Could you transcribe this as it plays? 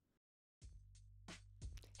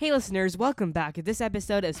Hey listeners, welcome back to this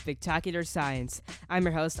episode of Spectacular Science. I'm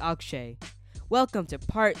your host Akshay. Welcome to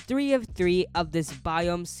part 3 of 3 of this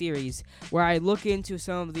Biome series, where I look into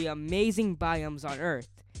some of the amazing biomes on Earth.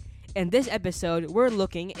 In this episode, we're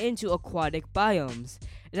looking into aquatic biomes,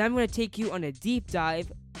 and I'm going to take you on a deep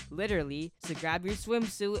dive, literally, so grab your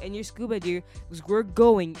swimsuit and your scuba gear, because we're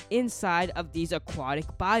going inside of these aquatic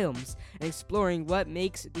biomes and exploring what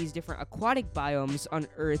makes these different aquatic biomes on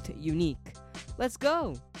Earth unique. Let's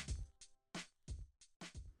go!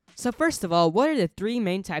 So first of all, what are the 3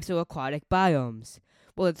 main types of aquatic biomes?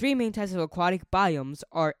 Well, the 3 main types of aquatic biomes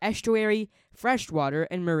are estuary, freshwater,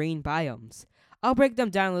 and marine biomes. I'll break them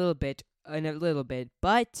down in a little bit,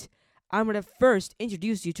 but I'm going to first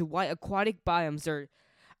introduce you to why aquatic biomes are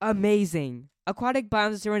amazing. Aquatic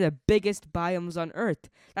biomes are one of the biggest biomes on Earth.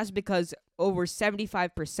 That's because over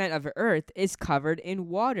 75% of Earth is covered in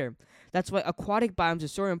water. That's why aquatic biomes are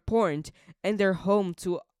so important, and they're home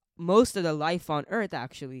to most of the life on Earth,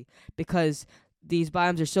 actually, because these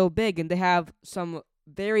biomes are so big and they have some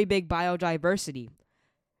very big biodiversity.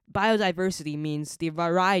 Biodiversity means the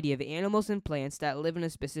variety of animals and plants that live in a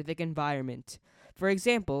specific environment. For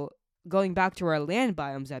example, going back to our land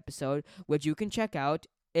biomes episode, which you can check out,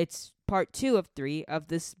 it's part 2 of 3 of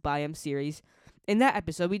this biome series. In that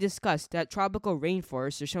episode, we discussed that tropical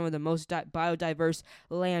rainforests are some of the most biodiverse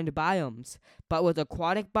land biomes. But with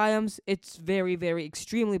aquatic biomes, it's very, very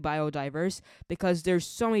extremely biodiverse because there's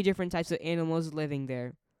so many different types of animals living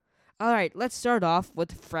there. Alright, let's start off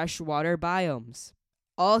with freshwater biomes.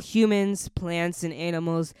 All humans, plants, and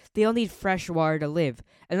animals, they all need fresh water to live,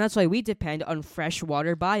 and that's why we depend on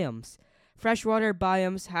freshwater biomes. Freshwater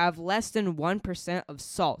biomes have less than 1% of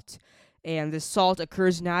salt, and the salt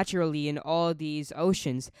occurs naturally in all these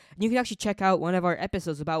oceans. And you can actually check out one of our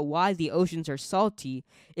episodes about why the oceans are salty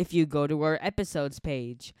if you go to our episodes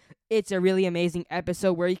page. It's a really amazing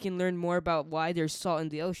episode where you can learn more about why there's salt in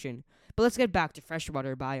the ocean. But let's get back to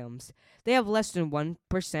freshwater biomes. They have less than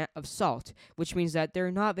 1% of salt, which means that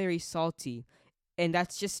they're not very salty. And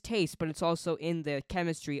that's just taste, but it's also in the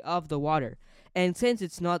chemistry of the water. And since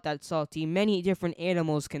it's not that salty, many different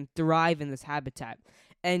animals can thrive in this habitat.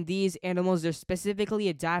 And these animals are specifically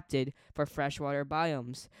adapted for freshwater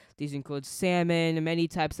biomes. These include salmon, many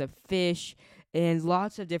types of fish, and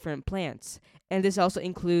lots of different plants. And this also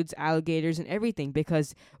includes alligators and everything,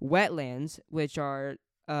 because wetlands, which are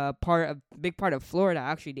big part of Florida,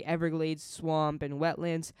 actually, the Everglades, swamp, and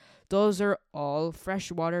wetlands, those are all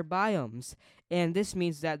freshwater biomes. And this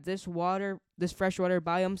means that this freshwater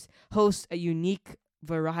biomes host a unique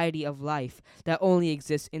variety of life that only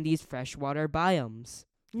exists in these freshwater biomes.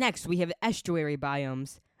 Next, we have estuary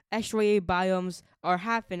biomes. Estuary biomes are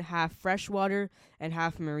half and half freshwater and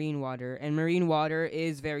half marine water. And marine water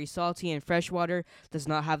is very salty, and freshwater does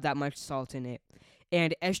not have that much salt in it.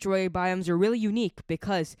 And estuary biomes are really unique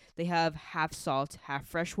because they have half salt, half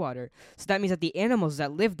freshwater. So that means that the animals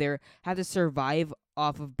that live there have to survive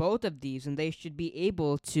off of both of these, and they should be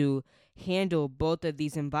able to handle both of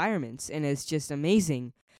these environments. And it's just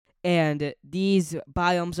amazing. And these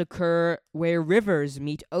biomes occur where rivers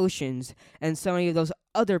meet oceans, and so many of those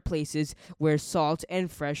other places where salt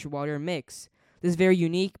and fresh water mix. This is very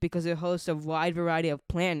unique because it hosts a wide variety of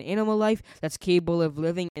plant and animal life that's capable of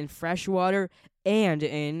living in fresh water and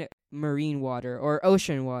in marine water or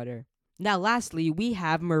ocean water. Now lastly, we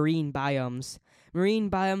have marine biomes. Marine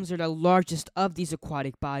biomes are the largest of these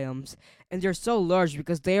aquatic biomes, and they're so large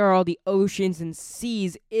because they are all the oceans and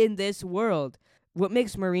seas in this world. What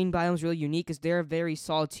makes marine biomes really unique is they're very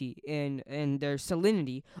salty, and their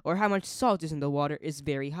salinity, or how much salt is in the water, is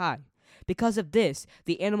very high. Because of this,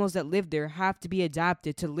 the animals that live there have to be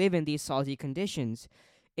adapted to live in these salty conditions.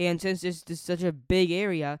 And since this is such a big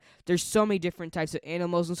area, there's so many different types of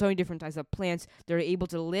animals and so many different types of plants that are able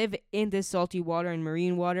to live in this salty water and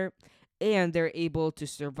marine water, and they're able to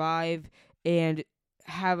survive and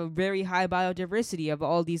have a very high biodiversity of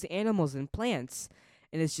all these animals and plants.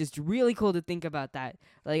 And it's just really cool to think about that.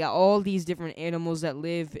 Like all these different animals that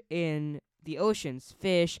live in the oceans,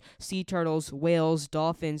 fish, sea turtles, whales,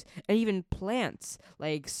 dolphins, and even plants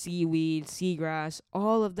like seaweed, seagrass,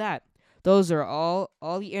 all of that. Those are all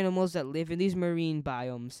the animals that live in these marine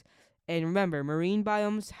biomes. And remember, marine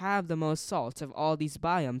biomes have the most salt of all these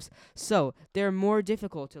biomes, so they're more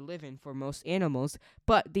difficult to live in for most animals,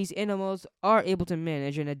 but these animals are able to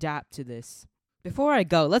manage and adapt to this. Before I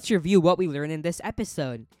go, let's review what we learned in this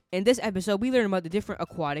episode. In this episode, we learned about the different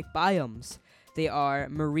aquatic biomes. They are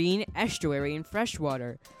marine, estuary, and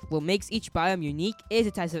freshwater. What makes each biome unique is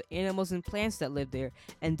the types of animals and plants that live there,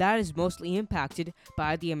 and that is mostly impacted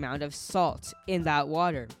by the amount of salt in that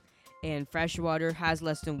water. and freshwater has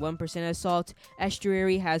less than 1% of salt.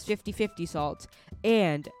 Estuary has 50-50 salt,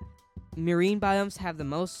 and marine biomes have the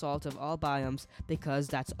most salt of all biomes because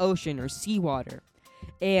that's ocean or seawater.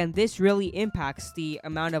 And this really impacts the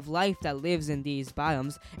amount of life that lives in these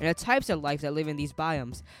biomes and the types of life that live in these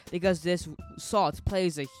biomes, because this salt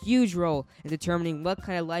plays a huge role in determining what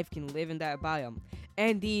kind of life can live in that biome.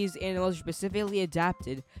 And these animals are specifically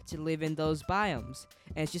adapted to live in those biomes.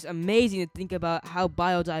 And it's just amazing to think about how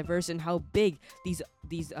biodiverse and how big these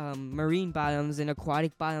marine biomes and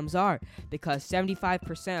aquatic biomes are, because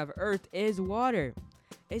 75% of Earth is water.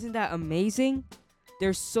 Isn't that amazing?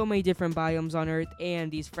 There's so many different biomes on Earth, and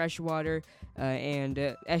these freshwater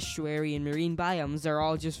and estuary and marine biomes are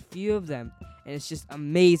all just few of them. And it's just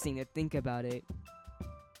amazing to think about it.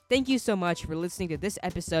 Thank you so much for listening to this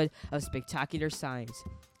episode of Spectacular Science.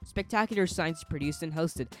 Spectacular Science is produced and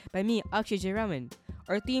hosted by me, Akshay J. Raman.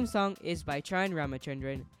 Our theme song is by Charan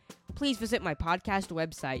Ramachandran. Please visit my podcast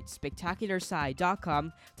website,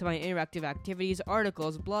 spectacularsci.com, to find interactive activities,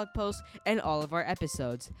 articles, blog posts, and all of our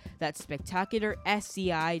episodes. That's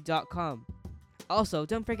spectacularsci.com. Also,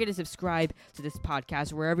 don't forget to subscribe to this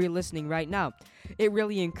podcast wherever you're listening right now. It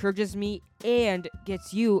really encourages me and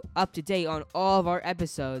gets you up to date on all of our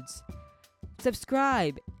episodes.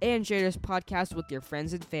 Subscribe and share this podcast with your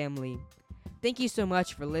friends and family. Thank you so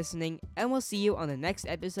much for listening, and we'll see you on the next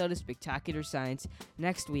episode of Spectacular Science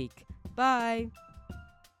next week. Bye!